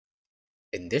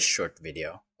In this short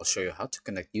video, I'll show you how to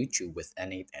connect YouTube with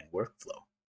N8N workflow.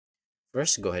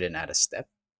 First, go ahead and add a step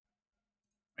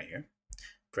right here.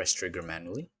 Press trigger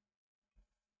manually.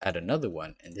 Add another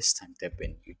one, and this time type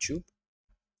in YouTube.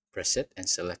 Press it and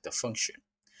select a function.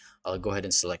 I'll go ahead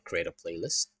and select create a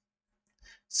playlist.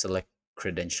 Select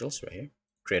credentials right here.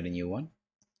 Create a new one.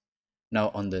 Now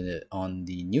on the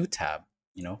new tab,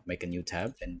 make a new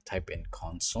tab and type in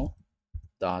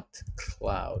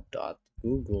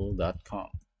console.cloud.google.com.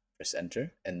 Press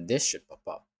enter, and this should pop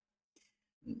up.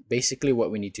 Basically,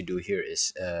 what we need to do here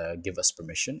is give us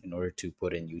permission in order to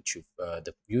put in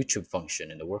the YouTube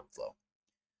function in the workflow.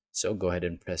 So go ahead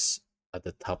and press at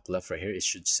the top left right here. It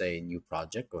should say new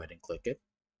project. Go ahead and click it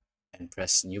and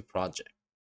press new project.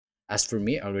 As for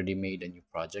me, I already made a new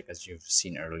project, as you've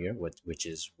seen earlier, which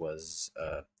was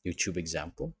YouTube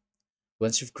example.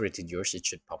 Once you've created yours, it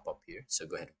should pop up here. So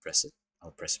go ahead and press it.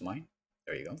 I'll press mine.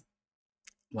 There you go.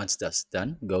 Once that's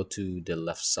done, go to the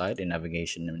left side in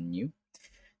navigation menu.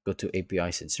 Go to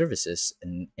APIs and services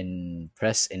and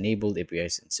press enabled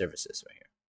APIs and services right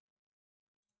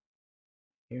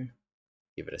here.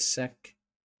 Give it a sec.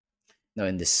 Now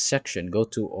in this section, go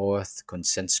to auth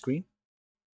consent screen.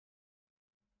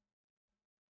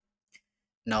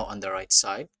 Now on the right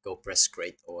side, go press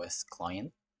create auth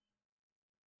client.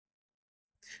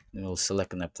 Then we'll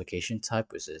select an application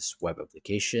type, which is web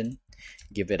application.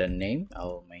 Give it a name.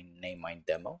 I'll name mine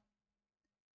demo.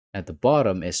 At the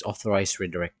bottom is authorized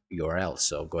redirect URL.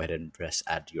 So go ahead and press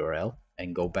add URL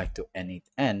and go back to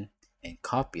N8N and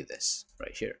copy this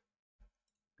right here.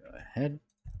 Go ahead,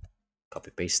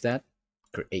 copy paste that,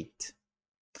 create,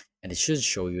 and it should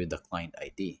show you the client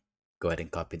ID. Go ahead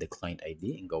and copy the client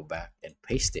ID and go back and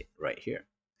paste it right here.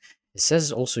 It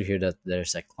says also here that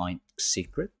there's a client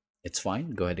secret. It's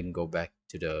fine. Go ahead and go back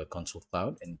to the console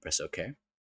cloud and press OK.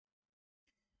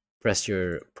 Press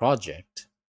your project.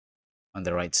 On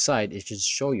the right side, it should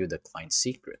show you the client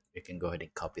secret. You can go ahead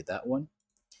and copy that one,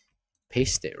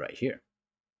 paste it right here.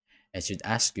 It should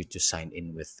ask you to sign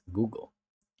in with Google.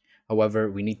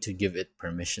 However, we need to give it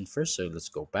permission first. So let's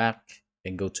go back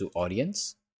and go to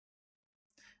audience.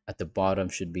 At the bottom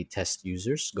should be test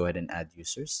users. Go ahead and add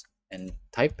users and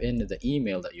type in the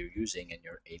email that you're using in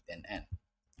your 8NN.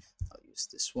 I'll use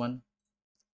this one.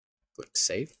 Click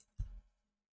save.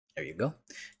 There you go.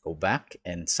 Go back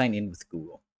and sign in with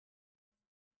Google.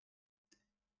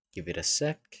 Give it a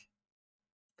sec.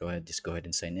 Just go ahead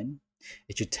and sign in.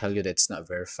 It should tell you that it's not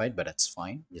verified, but that's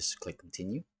fine. Just click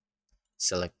continue.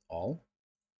 Select all.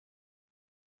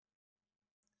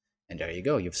 And there you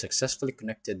go. You've successfully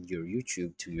connected your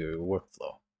YouTube to your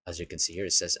workflow. As you can see here,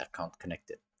 it says account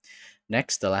connected.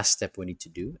 Next, the last step we need to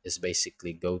do is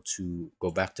basically go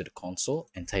back to the console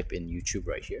and type in YouTube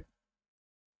right here.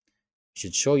 It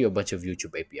should show you a bunch of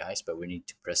YouTube APIs, but we need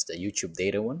to press the YouTube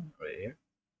data one right here.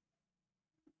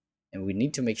 And we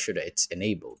need to make sure that it's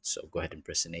enabled. So go ahead and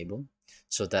press enable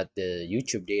so that the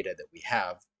YouTube data that we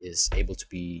have is able to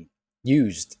be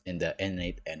used in the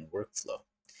N8N workflow.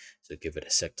 So give it a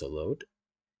sec to load.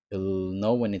 You'll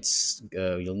know when it's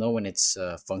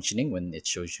functioning when it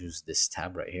shows you this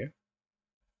tab right here.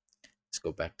 Let's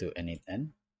go back to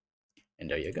N8N, and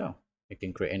there you go. You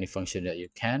can create any function that you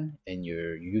can in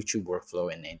your YouTube workflow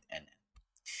in N8N.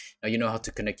 Now you know how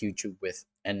to connect YouTube with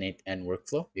N8N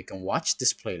workflow. You can watch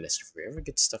this playlist if you ever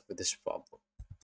get stuck with this problem.